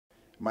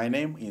My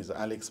name is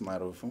Alex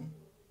Marufu,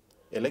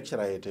 a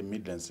lecturer at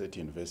Midland State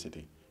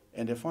University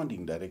and a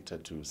founding director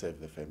to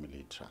Save the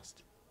Family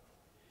Trust.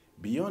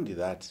 Beyond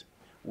that,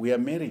 we are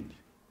married.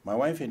 My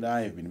wife and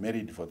I have been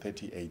married for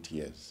 38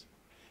 years,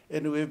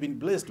 and we have been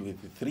blessed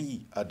with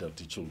 3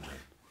 adult children.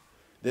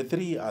 The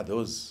 3 are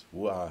those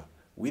who are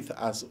with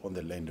us on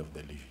the land of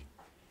the living.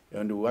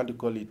 And we want to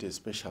call it a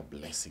special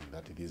blessing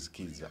that these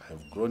kids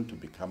have grown to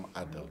become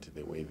adult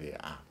the way they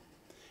are.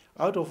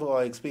 Out of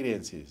our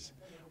experiences,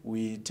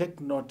 we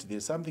take note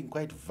there's something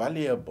quite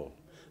valuable,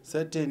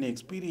 certain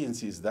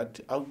experiences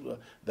that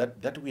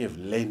we have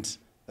learned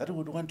that we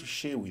would want to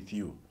share with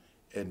you.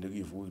 And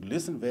if we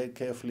listen very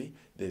carefully,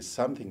 there's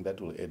something that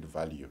will add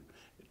value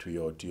to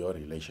your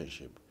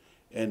relationship.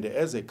 And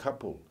as a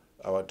couple,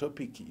 our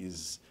topic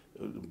is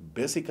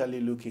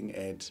basically looking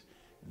at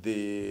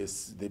the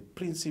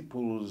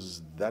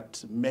principles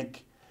that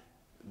make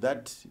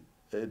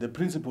the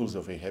principles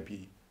of a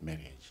happy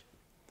marriage.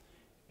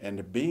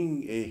 And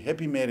being a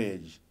happy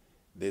marriage,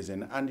 there's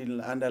an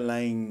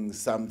underlying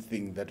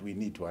something that we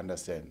need to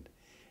understand.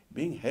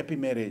 Being a happy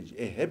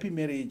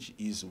marriage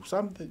is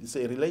something. It's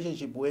a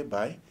relationship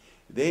whereby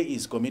there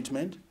is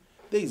commitment,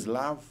 there is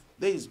love,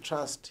 there is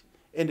trust,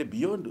 and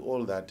beyond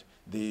all that,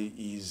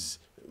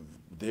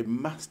 there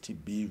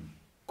must be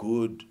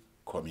good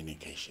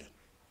communication.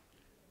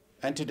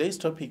 And today's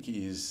topic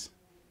is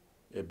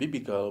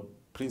biblical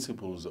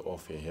principles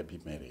of a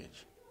happy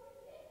marriage.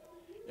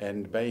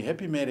 And by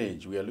happy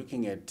marriage, we are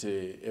looking at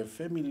a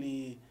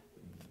family,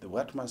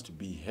 what must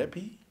be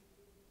happy,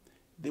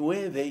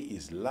 where there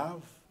is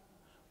love,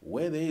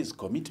 where there is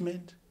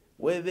commitment,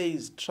 where there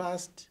is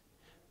trust,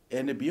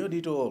 and beyond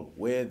it all,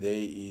 where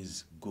there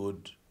is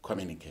good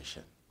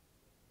communication.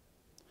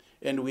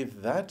 And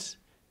with that,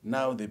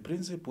 now the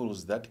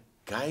principles that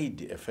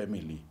guide a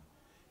family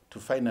to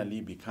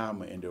finally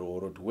become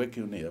or to work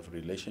in a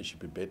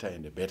relationship better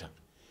and better.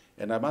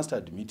 And I must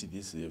admit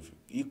this have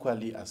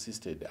equally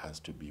assisted us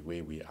to be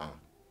where we are.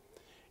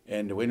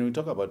 And when we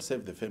talk about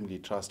Save the Family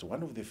Trust,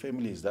 one of the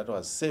families that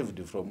was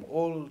saved from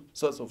all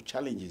sorts of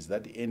challenges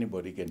that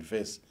anybody can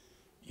face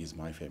is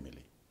my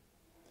family.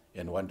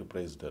 And I want to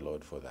praise the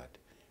Lord for that.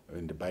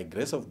 And by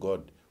grace of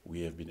God,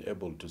 we have been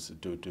able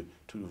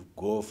to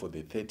go for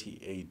the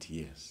 38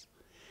 years.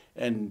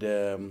 And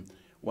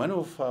one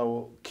of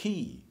our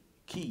key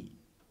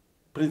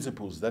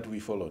principles that we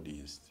followed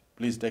is,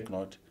 please take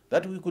note,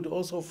 that we could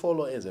also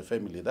follow as a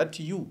family, that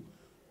you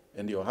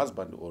and your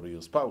husband or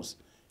your spouse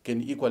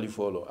can equally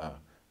follow are,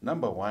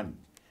 number 1,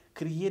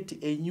 create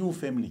a new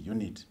family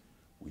unit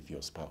with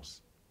your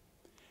spouse.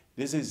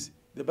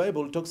 The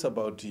Bible talks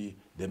about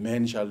the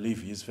man shall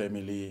leave his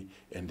family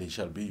and they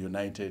shall be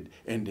united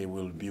and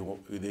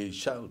they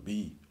shall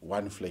be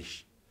one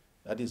flesh.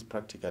 That is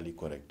practically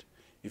correct.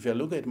 If you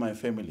look at my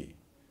family,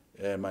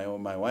 my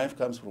wife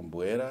comes from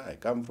Buera, I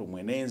come from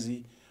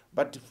Wenezi,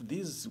 but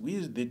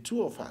the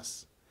 2 of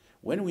us,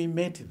 when we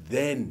met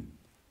then,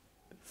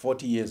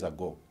 40 years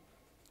ago,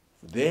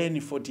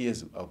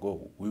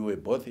 we were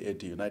both at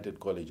the United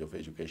College of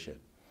Education.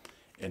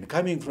 And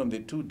coming from the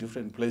 2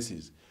 different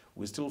places,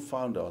 we still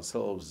found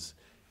ourselves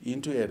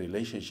into a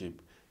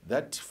relationship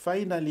that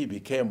finally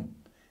became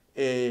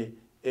a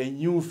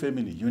new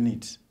family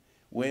unit,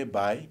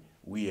 whereby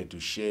we had to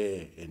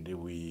share,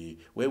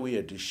 where we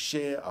had to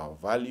share our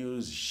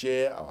values,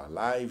 share our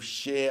life,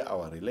 share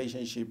our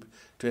relationship,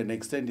 to an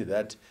extent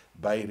that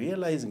by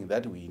realizing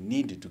that we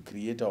needed to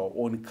create our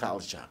own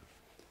culture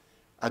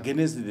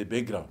against the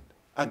background,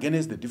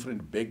 against the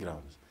different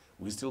backgrounds,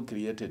 we still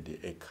created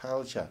a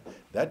culture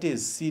that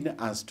has seen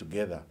us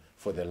together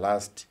for the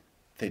last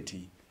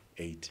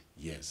 38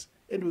 years.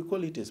 And we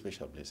call it a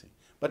special blessing.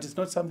 But it's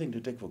not something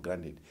to take for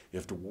granted. You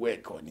have to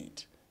work on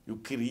it. You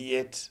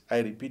create, I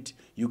repeat,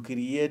 you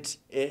create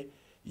a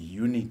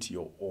unit,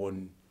 your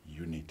own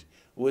unit.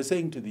 We're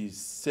saying the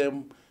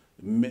same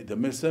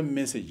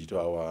message to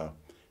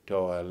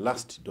our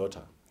last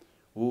daughter,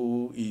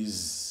 who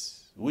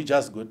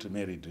just got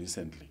married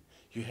recently.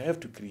 You have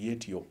to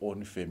create your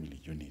own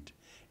family unit.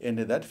 And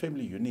that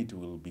family unit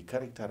will be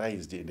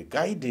characterized and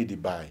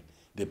guided by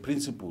the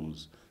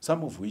principles,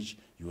 some of which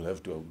you will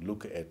have to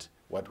look at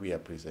what we are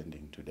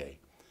presenting today.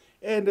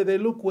 And they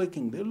look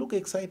working, they look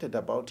excited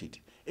about it.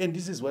 And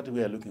this is what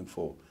we are looking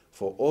for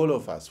all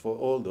of us, for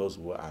all those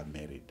who are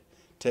married.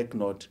 Take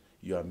note,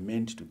 you are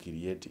meant to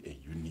create a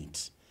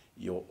unit,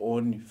 your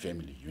own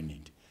family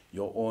unit,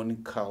 your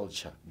own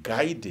culture,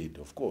 guided,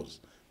 of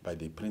course, by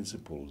the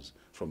principles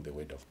from the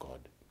Word of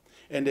God.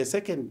 And the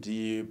second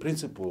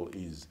principle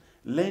is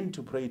learn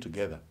to pray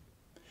together.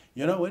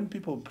 You know, when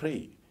people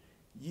pray,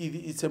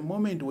 it's a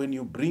moment when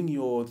you bring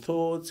your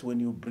thoughts, when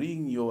you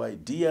bring your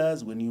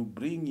ideas, when you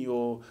bring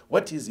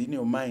what is in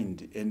your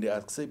mind, and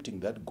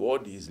accepting that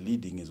God is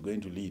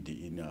going to lead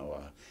in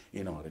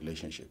our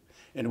relationship.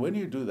 And when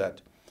you do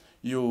that,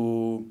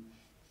 your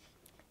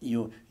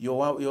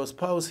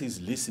spouse is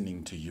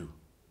listening to you.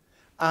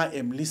 I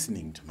am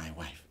listening to my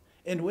wife.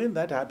 And when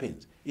that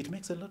happens, it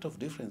makes a lot of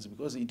difference,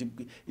 because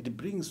it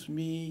brings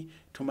me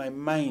to my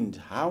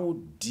mind how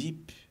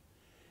deep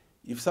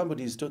if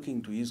somebody is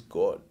talking to his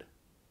God,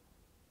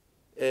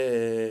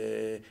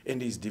 and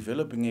is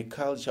developing a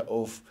culture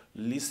of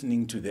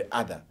listening to the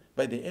other,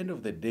 by the end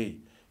of the day,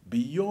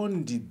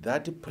 beyond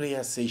that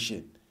prayer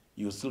session,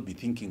 you'll still be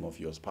thinking of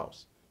your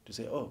spouse to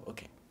say, oh,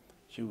 okay,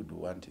 she would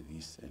want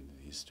this and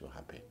this to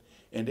happen.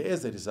 And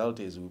as a result,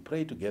 as we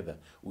pray together,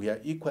 we are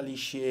equally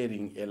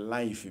sharing a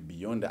life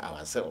beyond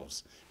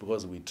ourselves,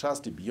 because we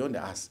trust beyond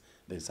us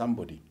there's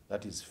somebody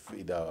that is,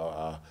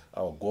 our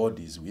God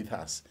is with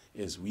us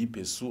as we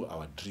pursue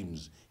our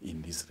dreams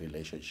in this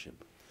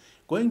relationship.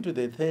 Going to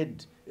the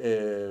third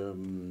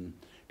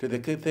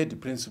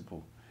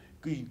principle,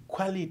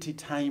 quality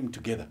time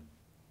together.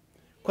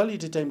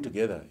 Quality time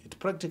together, it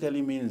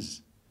practically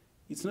means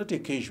it's not a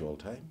casual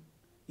time.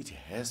 It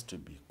has to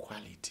be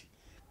quality.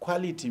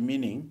 Quality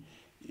meaning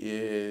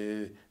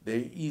there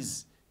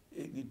is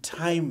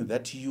time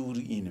that you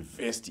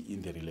invest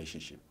in the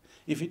relationship.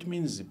 If it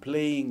means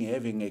playing,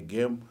 having a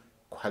game,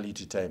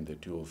 quality time, the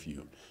two of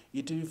you.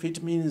 If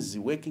it means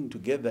working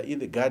together in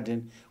the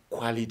garden,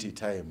 quality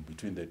time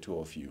between the two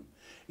of you.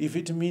 If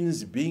it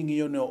means being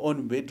in your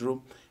own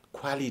bedroom,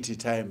 quality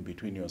time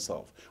between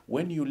yourself.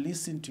 When you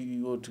listen to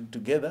you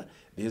together,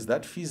 there's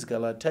that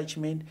physical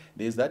attachment,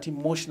 there's that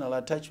emotional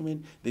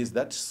attachment, there's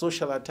that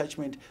social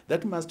attachment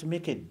that must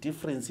make a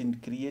difference in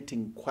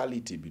creating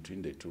quality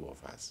between the two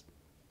of us.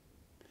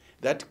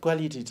 That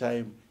quality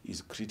time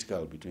is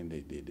critical between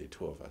the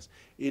two of us.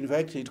 In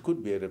fact, it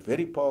could be a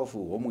very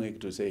powerful homework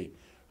to say,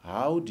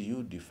 how do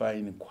you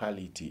define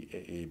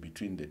quality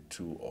between the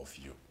two of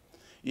you?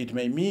 It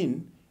may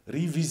mean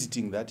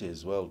revisiting that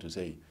as well to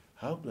say,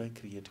 how do I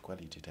create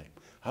quality time?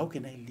 How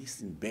can I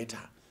listen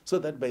better? So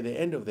that by the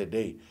end of the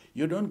day,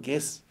 you don't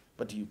guess,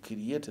 but you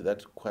create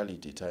that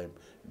quality time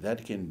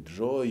that can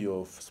draw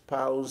your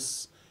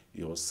spouse,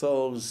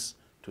 yourselves,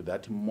 to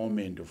that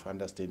moment of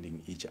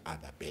understanding each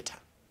other better.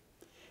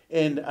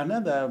 And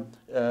another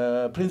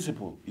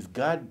principle is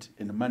guard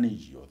and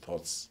manage your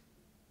thoughts.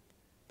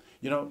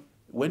 You know,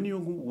 when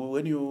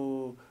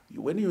you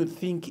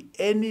think,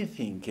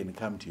 anything can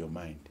come to your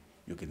mind.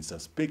 You can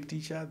suspect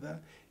each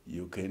other,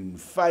 you can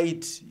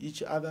fight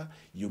each other,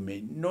 you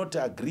may not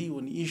agree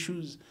on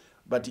issues,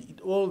 but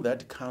all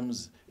that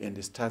comes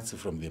and starts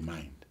from the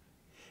mind.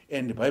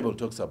 And the Bible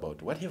talks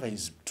about whatever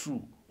is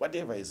true,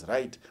 whatever is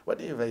right,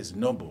 whatever is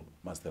noble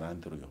must run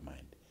through your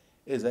mind.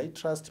 As I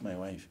trust my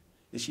wife,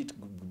 she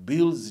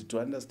builds to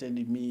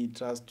understand me,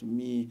 trust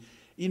me.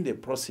 In the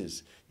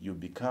process, you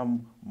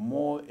become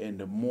more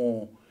and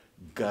more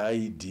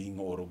guiding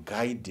or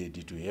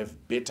guided to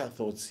have better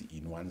thoughts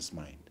in one's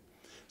mind.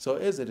 So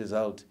as a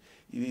result,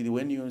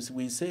 when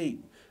we say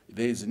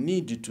there is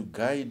need to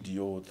guide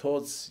your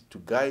thoughts,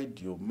 to guide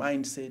your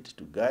mindset,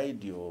 to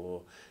guide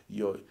your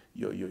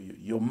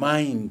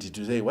mind,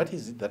 to say, what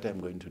is it that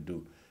I'm going to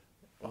do?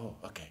 Oh,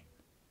 okay.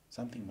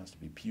 Something must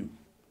be pure.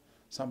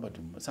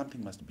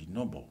 Something must be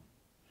noble.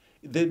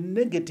 The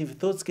negative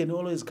thoughts can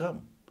always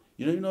come.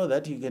 You know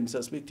that you can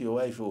suspect your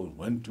wife, oh,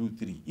 1, 2,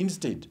 3.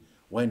 Instead,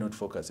 why not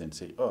focus and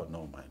say, oh,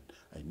 no, man,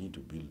 I need to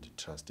build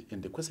trust.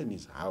 And the question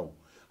is how?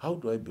 How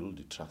do I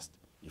build trust?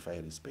 If I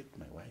respect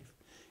my wife,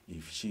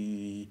 if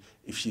she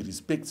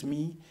respects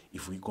me,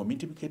 if we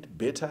communicate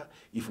better,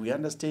 if we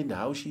understand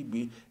how she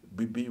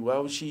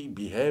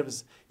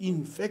behaves.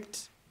 In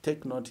fact,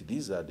 take note,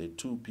 these are the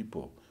two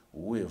people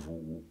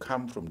who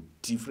come from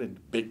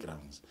different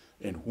backgrounds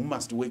and who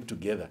must work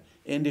together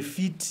and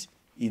fit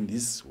in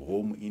this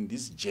home, in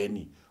this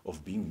journey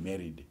of being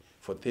married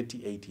for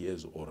 38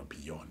 years or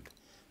beyond.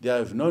 I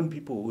have known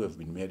people who have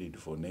been married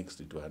for next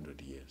to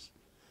 200 years,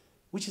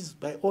 which is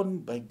by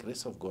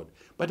grace of God.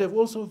 But I've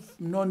also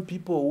known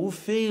people who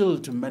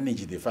failed to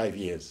manage the 5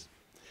 years,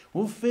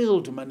 who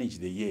failed to manage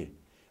the year.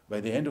 By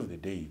the end of the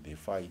day, they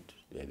fight.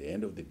 At the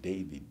end of the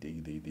day,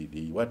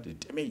 they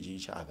damage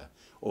each other,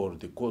 or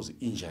they cause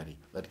injury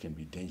that can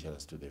be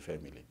dangerous to the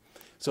family.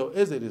 So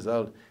as a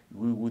result,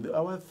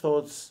 our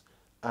thoughts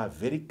are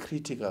very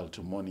critical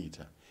to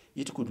monitor.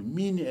 It could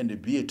mean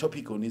and be a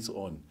topic on its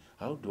own.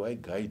 How do I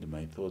guide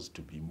my thoughts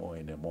to be more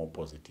and more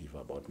positive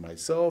about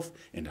myself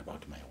and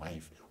about my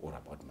wife or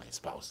about my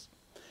spouse?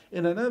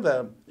 And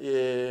another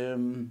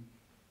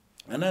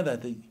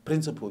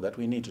principle that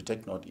we need to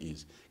take note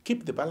is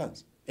keep the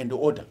balance and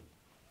order.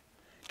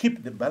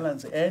 Keep the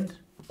balance and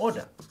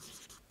order.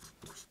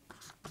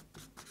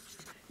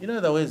 In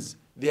other words,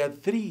 there are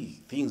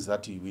 3 things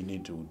that we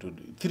need to do.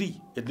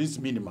 3, at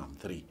least minimum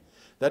 3,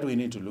 that we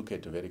need to look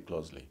at very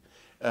closely.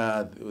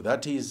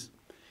 That is,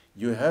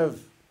 you have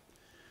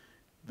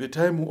the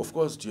time, of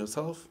course, to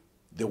yourself,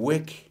 the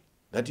work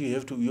that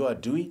you are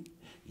doing.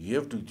 You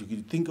have to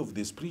think of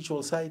the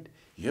spiritual side.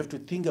 You have to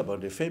think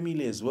about the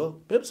family as well,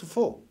 perhaps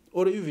 4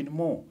 or even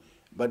more.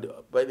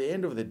 But by the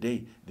end of the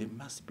day, there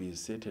must be a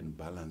certain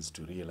balance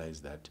to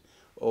realize that,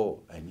 oh,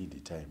 I need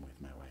the time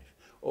with my wife.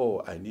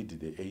 Oh, I need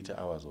the 8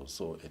 hours or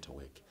so at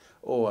work.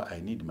 Oh,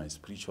 I need my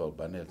spiritual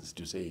balance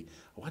to say,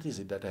 what is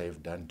it that I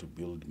have done to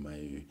build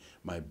my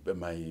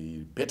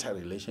better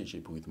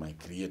relationship with my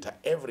Creator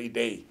every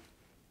day?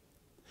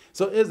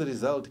 So as a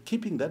result,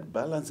 keeping that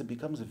balance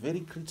becomes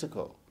very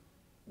critical.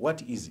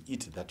 what is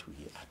it that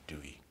we are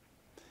doing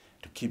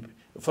to keep.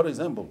 For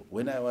example,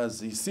 when I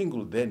was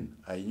single then,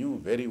 I knew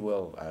very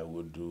well I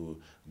would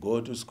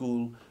go to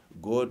school,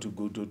 go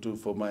to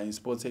for my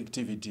sports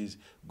activities,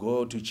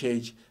 go to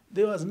church.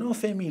 There was no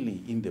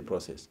family in the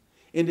process.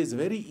 And it's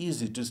very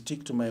easy to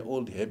stick to my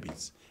old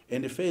habits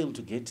and fail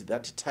to get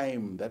that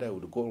time that I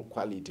would call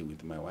quality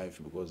with my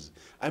wife, because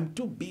I'm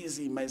too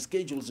busy. My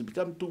schedules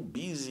become too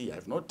busy. I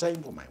have no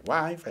time for my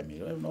wife. I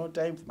have no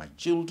time for my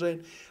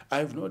children. I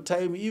have no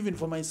time even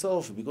for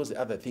myself, because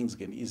other things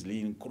can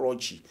easily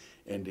encroach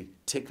and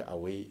take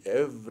away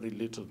every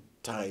little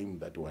time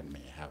that one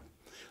may have.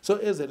 So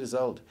as a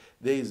result,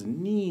 there is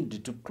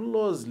need to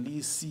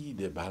closely see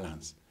the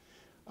balance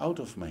out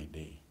of my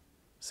day.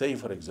 Say,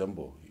 for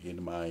example,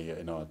 in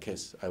our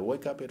case, I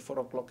wake up at 4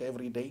 o'clock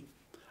every day.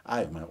 I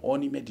have my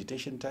own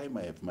meditation time.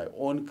 I have my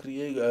own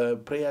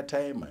prayer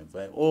time. I have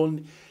my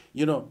own,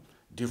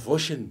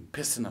 devotion,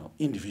 personal,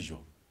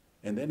 individual.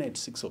 And then at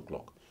 6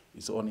 o'clock,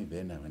 it's only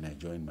then when I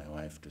join my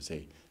wife to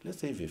say,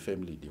 let's have a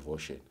family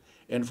devotion.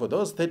 And for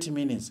those 30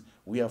 minutes,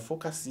 we are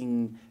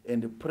focusing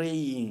and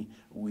praying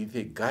with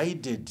a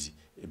guided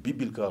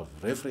biblical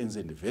reference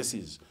and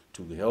verses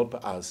to help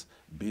us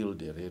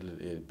build a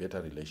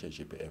better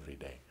relationship every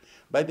day.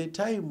 By the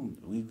time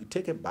we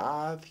take a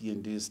bath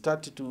and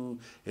start to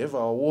have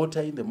our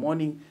water in the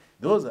morning,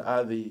 those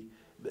are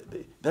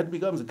that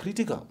becomes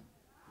critical.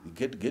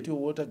 Get your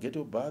water, get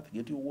your bath,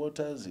 get your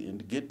waters,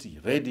 and get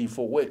ready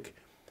for work.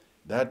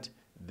 That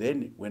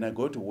then when I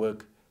go to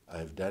work,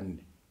 I've done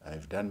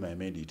my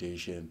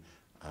meditation,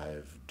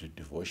 I've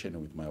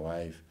devotion with my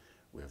wife,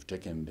 we have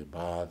taken the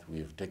bath, we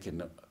have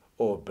taken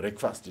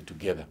breakfast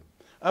together.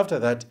 After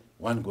that,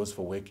 one goes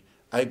for work,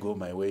 I go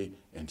my way,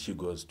 and she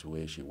goes to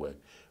where she works.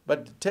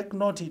 But take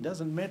note, it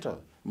doesn't matter.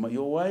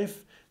 Your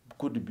wife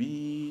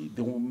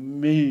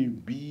may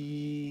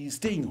be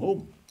staying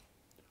home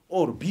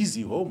or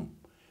busy home.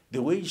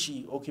 The way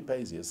she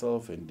occupies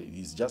herself and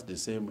is just the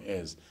same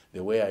as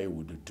the way I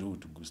would do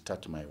to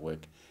start my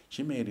work.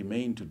 She may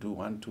remain to do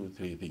 1, 2,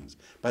 3 things.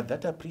 But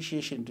that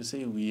appreciation to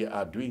say we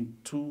are doing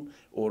 2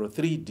 or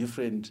 3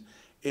 different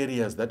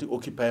areas that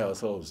occupy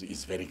ourselves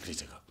is very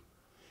critical.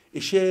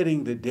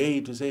 Sharing the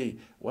day to say,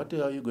 what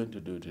are you going to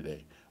do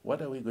today?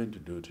 What are we going to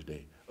do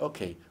today?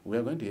 Okay, we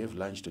are going to have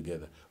lunch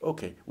together.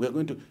 Okay, we are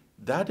going to...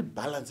 That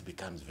balance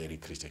becomes very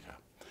critical.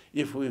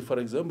 If we, for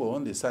example,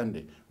 on the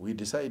Sunday, we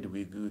decide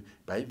we go...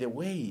 By the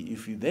way,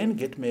 if you then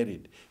get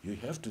married, you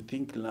have to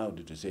think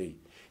loud to say,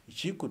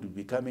 she could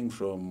be coming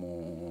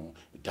from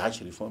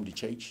Dutch Reformed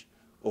Church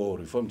or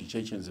Reformed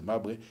Church in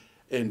Zimbabwe.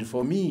 And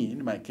for me,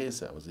 in my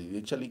case, I was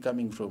actually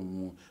coming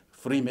from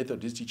Free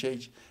Methodist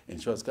Church,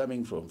 and she was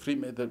coming from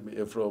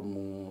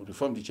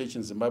Reformed Church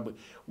in Zimbabwe.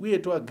 We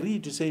had to agree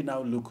to say,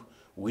 now look,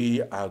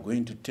 we are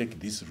going to take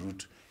this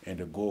route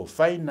and go.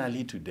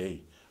 Finally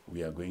today,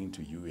 we are going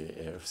to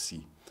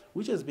UAFC,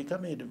 which has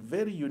become a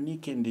very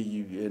unique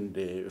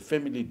and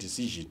family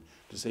decision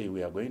to say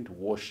we are going to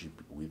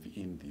worship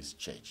within this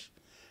church,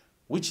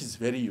 which is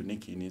very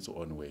unique in its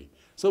own way.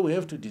 So we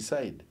have to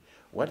decide,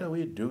 what are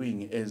we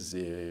doing as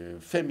a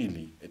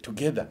family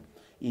together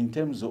in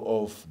terms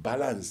of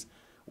balance?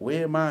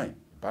 Where am I?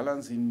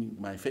 Balancing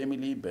my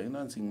family,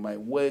 balancing my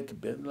work,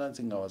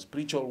 balancing our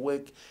spiritual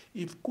work.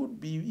 It could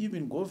be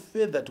even go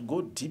further, to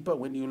go deeper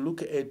when you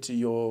look at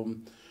your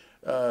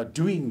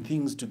doing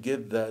things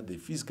together, the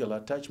physical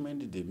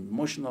attachment, the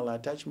emotional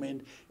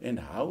attachment, and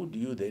how do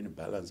you then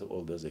balance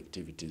all those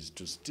activities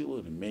to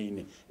still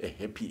remain a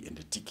happy and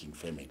a ticking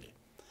family.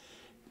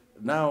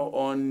 Now,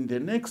 on the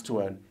next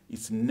one,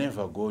 it's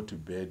never go to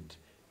bed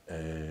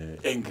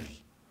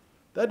angry.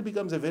 That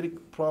becomes a very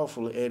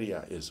powerful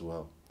area as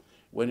well.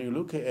 When you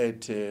look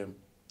at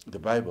the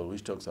Bible,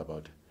 which talks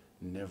about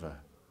never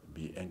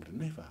be angry,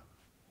 never.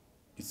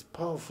 It's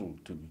powerful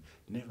to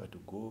never to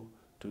go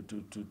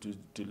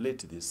to let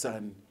the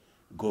sun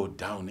go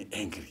down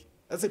angry.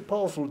 That's a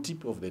powerful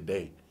tip of the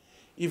day.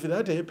 If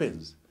that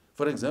happens,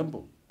 for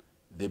example,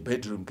 the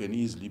bedroom can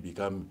easily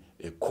become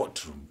a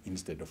courtroom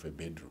instead of a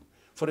bedroom.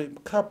 For a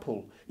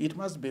couple, it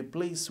must be a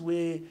place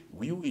where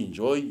you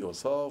enjoy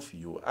yourself,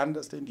 you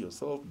understand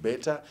yourself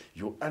better,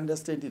 you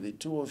understand the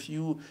two of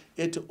you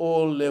at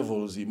all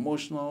levels,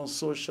 emotional,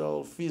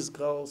 social,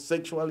 physical,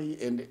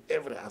 sexually, and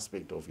every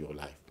aspect of your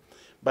life.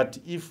 But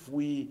if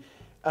we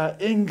are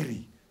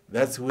angry,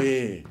 that's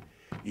where,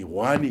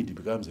 one, it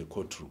becomes a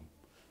courtroom.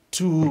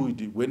 Two,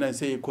 when I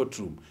say a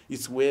courtroom,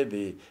 it's where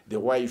the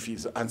wife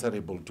is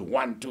answerable to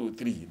 1, 2,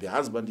 3. The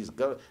husband is,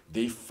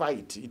 they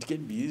fight. It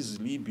can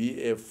easily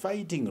be a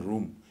fighting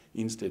room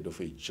instead of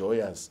a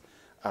joyous,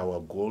 our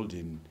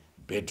golden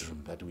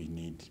bedroom that we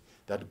need,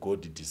 that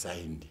God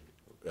designed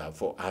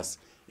for us.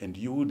 And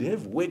you would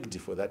have worked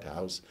for that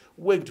house,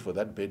 worked for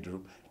that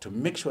bedroom to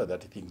make sure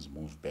that things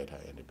move better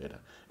and better.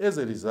 As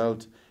a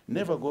result,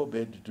 never go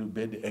to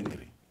bed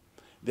angry.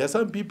 There are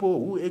some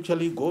people who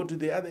actually go to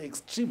the other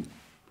extreme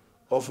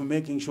of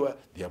making sure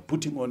they are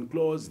putting on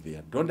clothes, they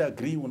don't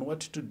agree on what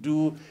to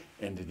do,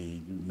 and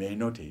they may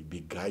not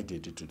be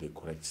guided to the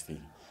correct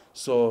thing.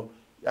 So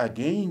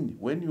Again,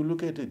 when you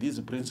look at these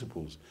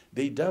principles,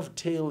 they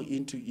dovetail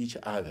into each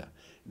other.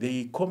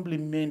 They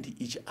complement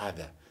each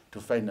other to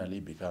finally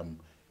become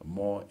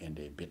more and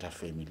a better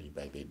family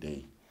by the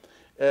day.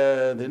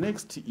 The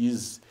next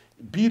is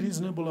be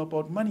reasonable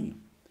about money.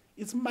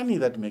 It's money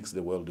that makes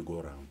the world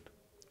go round.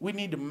 We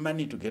need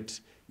money to get,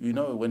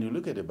 when you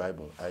look at the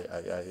Bible,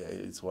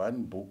 it's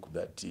one book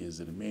that has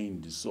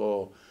remained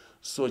so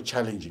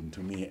challenging to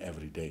me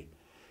every day.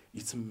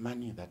 It's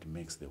money that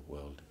makes the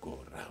world go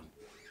round.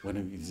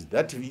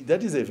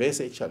 That is a verse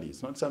actually.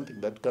 It's not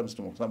something that comes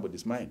to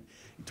somebody's mind,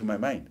 to my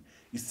mind.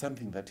 It's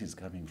something that is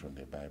coming from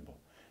the Bible.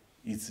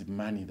 It's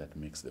money that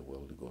makes the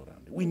world go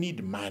round. We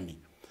need money.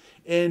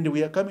 And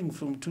we are coming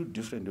from two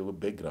different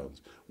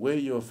backgrounds, where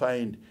you'll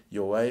find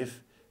your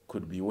wife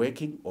could be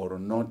working or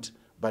not,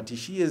 but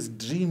she has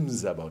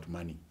dreams about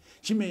money.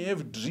 She may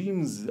have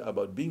dreams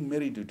about being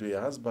married to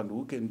a husband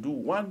who can do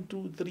 1,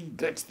 2, 3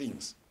 great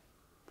things,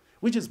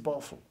 which is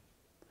powerful.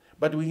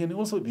 But we can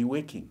also be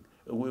working.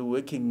 We're a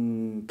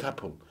working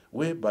couple,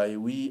 whereby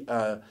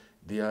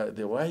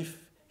the wife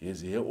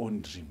has her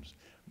own dreams.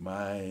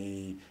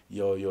 The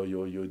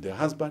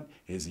husband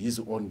has his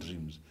own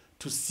dreams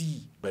to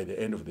see by the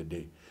end of the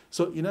day.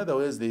 So in other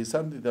words, there is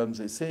something that I'm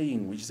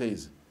saying which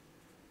says,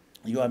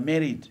 you are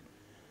married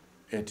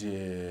at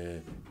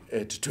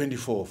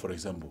 24, for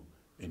example,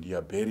 and you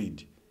are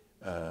buried,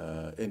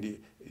 and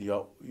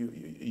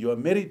you are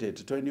married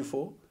at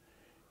 24,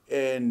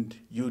 and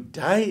you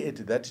die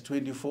at that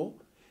 24,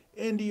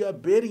 and you are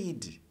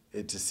buried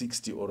at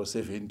 60 or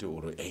 70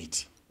 or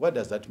 80. What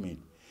does that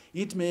mean?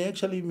 It may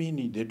actually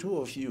mean the two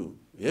of you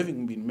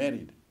having been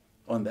married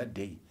on that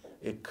day,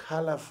 a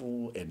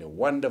colorful and a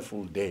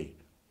wonderful day.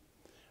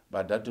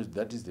 But that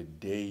is the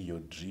day your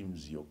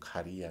dreams, your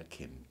career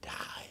can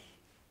die.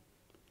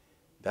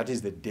 That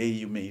is the day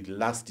you may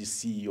last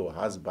see your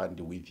husband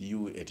with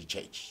you at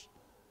church.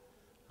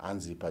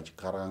 Anzi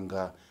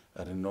pachikaranga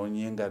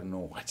rinonyenga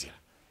rinowatira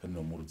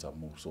rinomurudza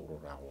musoro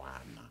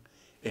rawana.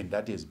 And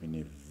that has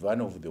been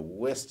one of the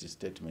worst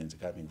statements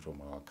coming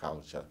from our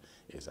culture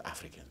as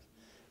Africans.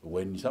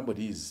 When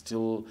somebody is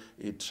still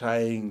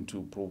trying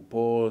to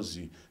propose,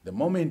 the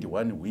moment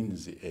one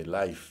wins a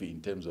life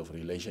in terms of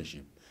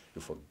relationship, you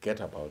forget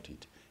about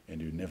it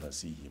and you never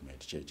see him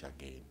at church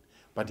again.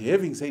 But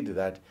having said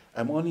that,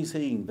 I'm only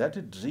saying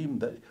that dream,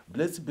 that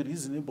let's be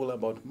reasonable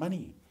about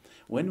money.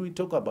 When we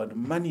talk about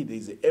money, there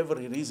is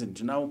every reason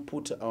to now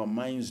put our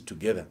minds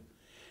together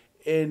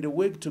and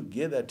work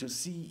together to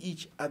see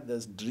each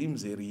other's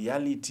dreams a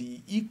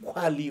reality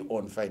equally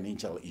on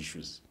financial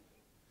issues.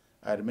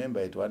 I remember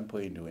at one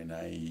point when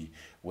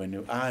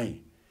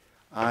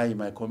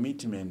my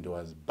commitment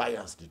was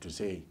biased to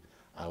say,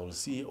 I will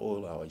see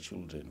all our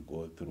children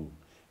go through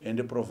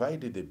and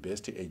provide the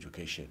best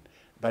education.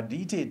 But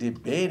it had a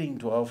bearing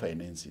to our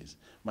finances.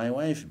 My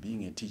wife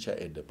being a teacher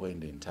at the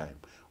point in time,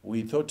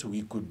 we thought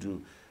we could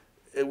do,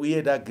 we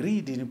had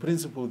agreed in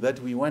principle that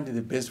we wanted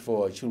the best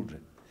for our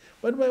children.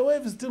 But my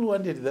wife still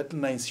wanted that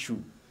nice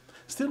shoe,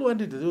 still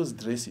wanted those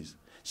dresses.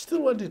 She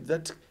still wanted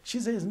that. She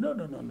says, no.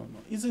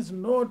 It is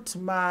not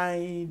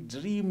my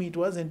dream. It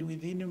wasn't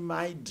within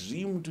my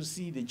dream to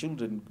see the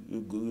children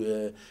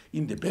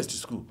in the best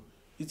school.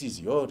 It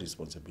is your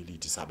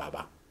responsibility,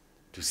 Sababa,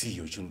 to see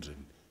your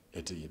children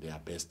at their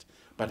best.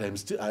 But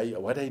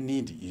what I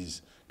need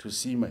is to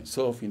see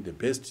myself in the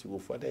best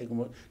of what I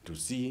want, to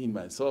see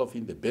myself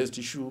in the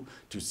best shoe,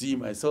 to see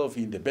myself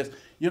in the best.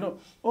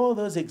 All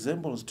those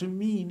examples, to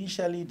me,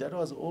 initially, that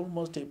was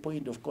almost a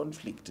point of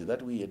conflict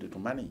that we had to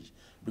manage.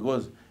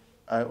 Because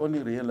I only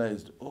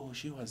realized,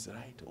 she was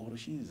right, or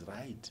she is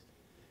right,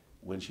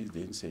 when she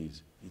then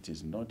says, it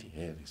is not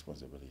her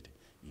responsibility.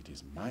 It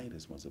is my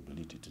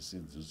responsibility to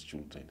see these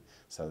children,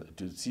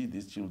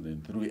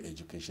 through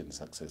education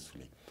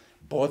successfully,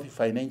 both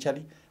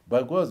financially,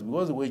 but because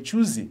we're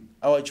choosing.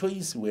 Our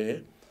choice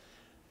were,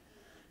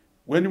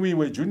 when we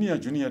were junior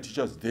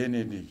teachers,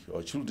 then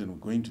our children were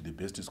going to the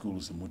best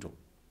schools, Muto,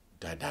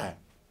 Dada.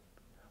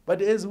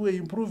 But as we're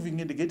improving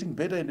and getting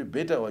better and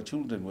better, our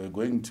children were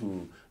going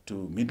to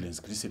Midlands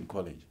Christian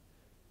College.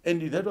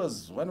 And that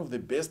was one of the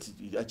best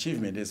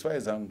achievements as far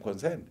as I'm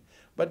concerned.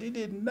 But it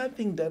had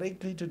nothing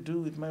directly to do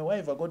with my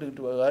wife, according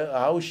to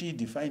how she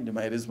defined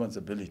my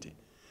responsibility.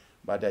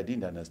 But I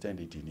didn't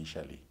understand it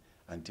initially,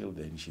 until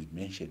then she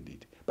mentioned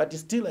it. But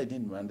still I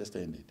didn't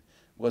understand it,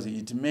 because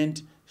it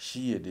meant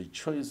she had a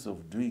choice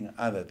of doing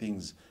other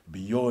things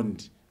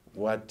beyond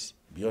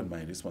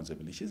my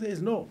responsibility. She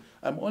says, no,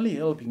 I'm only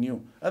helping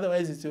you.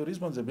 Otherwise, it's your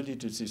responsibility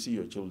to see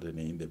your children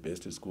in the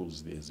best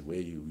schools. There's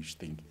where you wish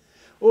think.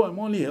 Oh, I'm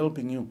only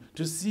helping you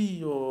to see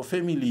your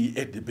family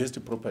at the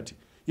best property.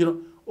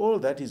 All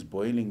that is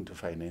boiling to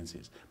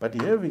finances. But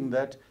having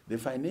that, the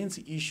finance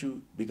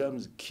issue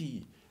becomes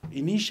key.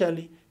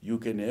 Initially, you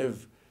can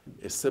have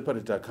a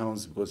separate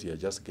accounts because you are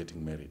just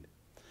getting married.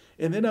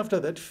 And then after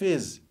that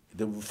phase,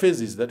 the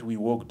phases that we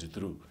walked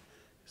through,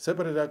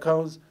 separate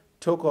accounts,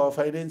 talk our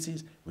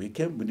finances, we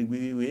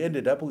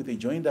ended up with a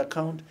joint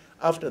account.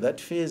 After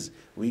that phase,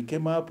 we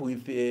came up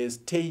with a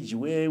stage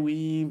where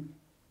we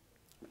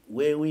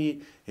where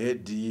we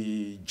had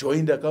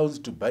joined accounts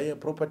to buy a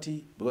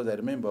property, because I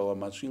remember our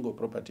Maswingo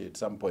property at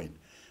some point,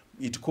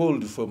 it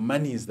called for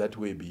monies that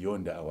were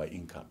beyond our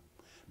income,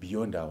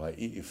 beyond our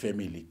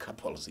family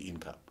couple's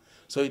income.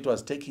 So it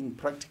was taking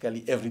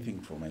practically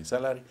everything from my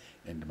salary,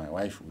 and my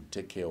wife would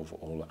take care of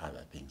all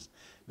other things.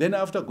 Then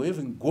after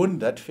having gone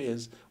that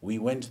phase, we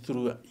went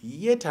through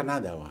yet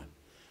another one,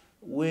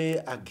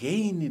 where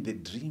again the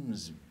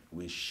dreams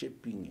were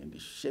shaping,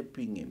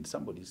 and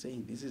somebody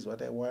saying, this is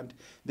what I want.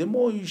 The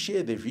more you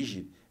share the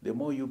vision, the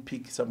more you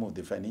pick some of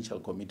the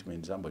financial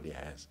commitment somebody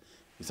has.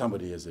 If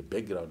somebody has a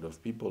background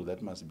of people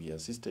that must be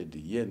assisted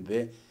here and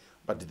there,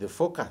 but the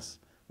focus,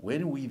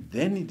 when we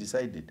then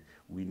decided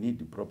we need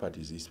the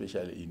properties,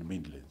 especially in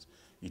Midlands,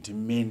 it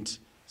meant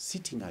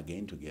sitting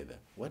again together.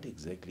 What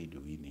exactly do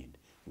we need?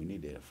 We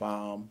need a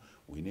farm,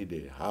 we need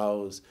a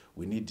house,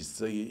 we need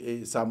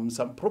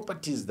some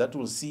properties that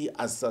will see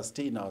us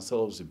sustain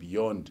ourselves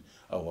beyond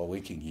our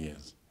working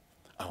years,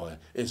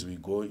 as we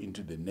go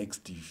into the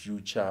next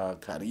future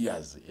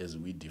careers as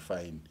we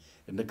define.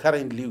 And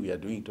currently we are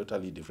doing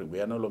totally different.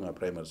 We are no longer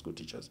primary school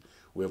teachers.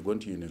 We have gone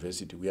to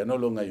university. We are no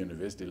longer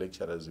university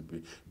lecturers.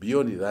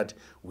 Beyond that,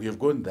 we have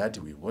gone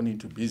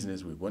into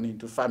business, we've gone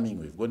into farming,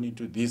 we've gone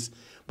into this.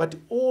 But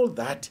all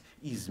that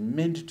is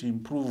meant to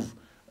improve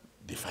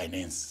the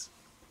finance.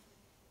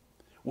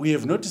 We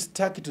have not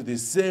stuck to the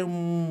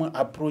same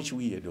approach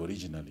we had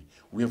originally.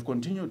 We have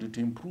continued to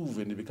improve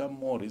and become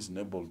more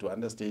reasonable to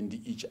understand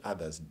each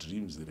other's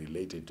dreams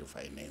related to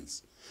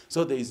finance.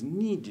 So there is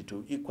need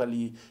to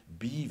equally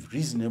be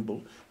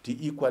reasonable, to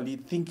equally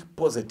think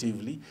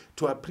positively,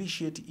 to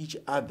appreciate each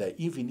other,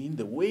 even in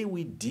the way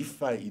we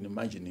differ in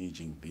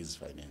managing these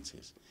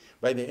finances.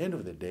 By the end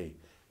of the day,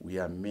 we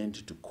are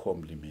meant to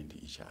complement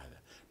each other,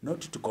 not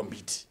to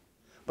compete,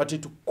 but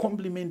to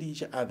complement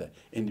each other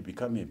and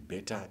become a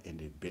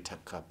better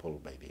couple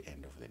by the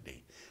end of the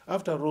day.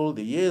 After all,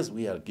 the years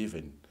we are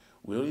given,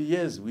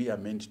 years we are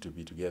meant to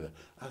be together,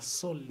 are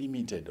so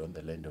limited on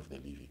the land of the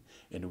living,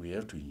 and we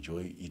have to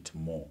enjoy it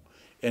more.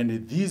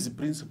 And these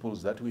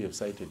principles that we have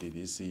cited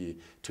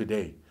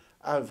today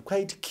are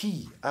quite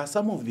key, are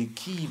some of the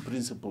key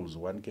principles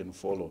one can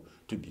follow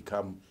to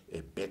become a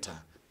better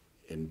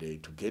and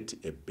to get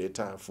a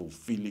better,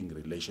 fulfilling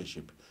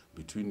relationship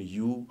between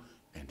you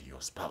and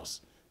your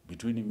spouse,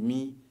 between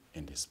me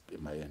and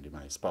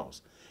my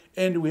spouse.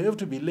 And we have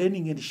to be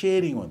learning and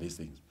sharing on these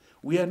things.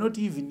 We are not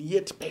even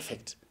yet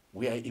perfect.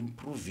 We are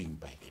improving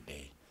by the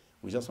day.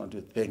 We just want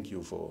to thank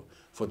you for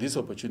this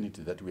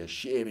opportunity that we are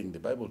sharing. The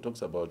Bible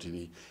talks about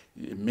the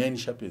man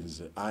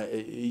sharpens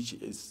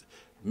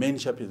man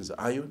sharpens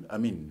iron.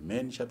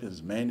 Man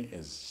sharpens man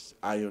as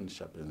iron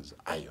sharpens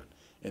iron.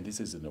 And this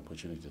is an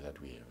opportunity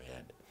that we have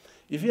had.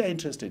 If you are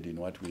interested in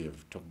what we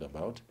have talked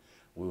about,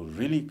 we will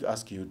really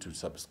ask you to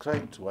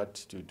subscribe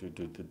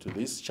to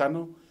this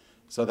channel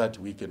so that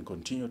we can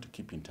continue to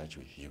keep in touch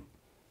with you.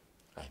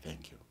 I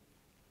thank you.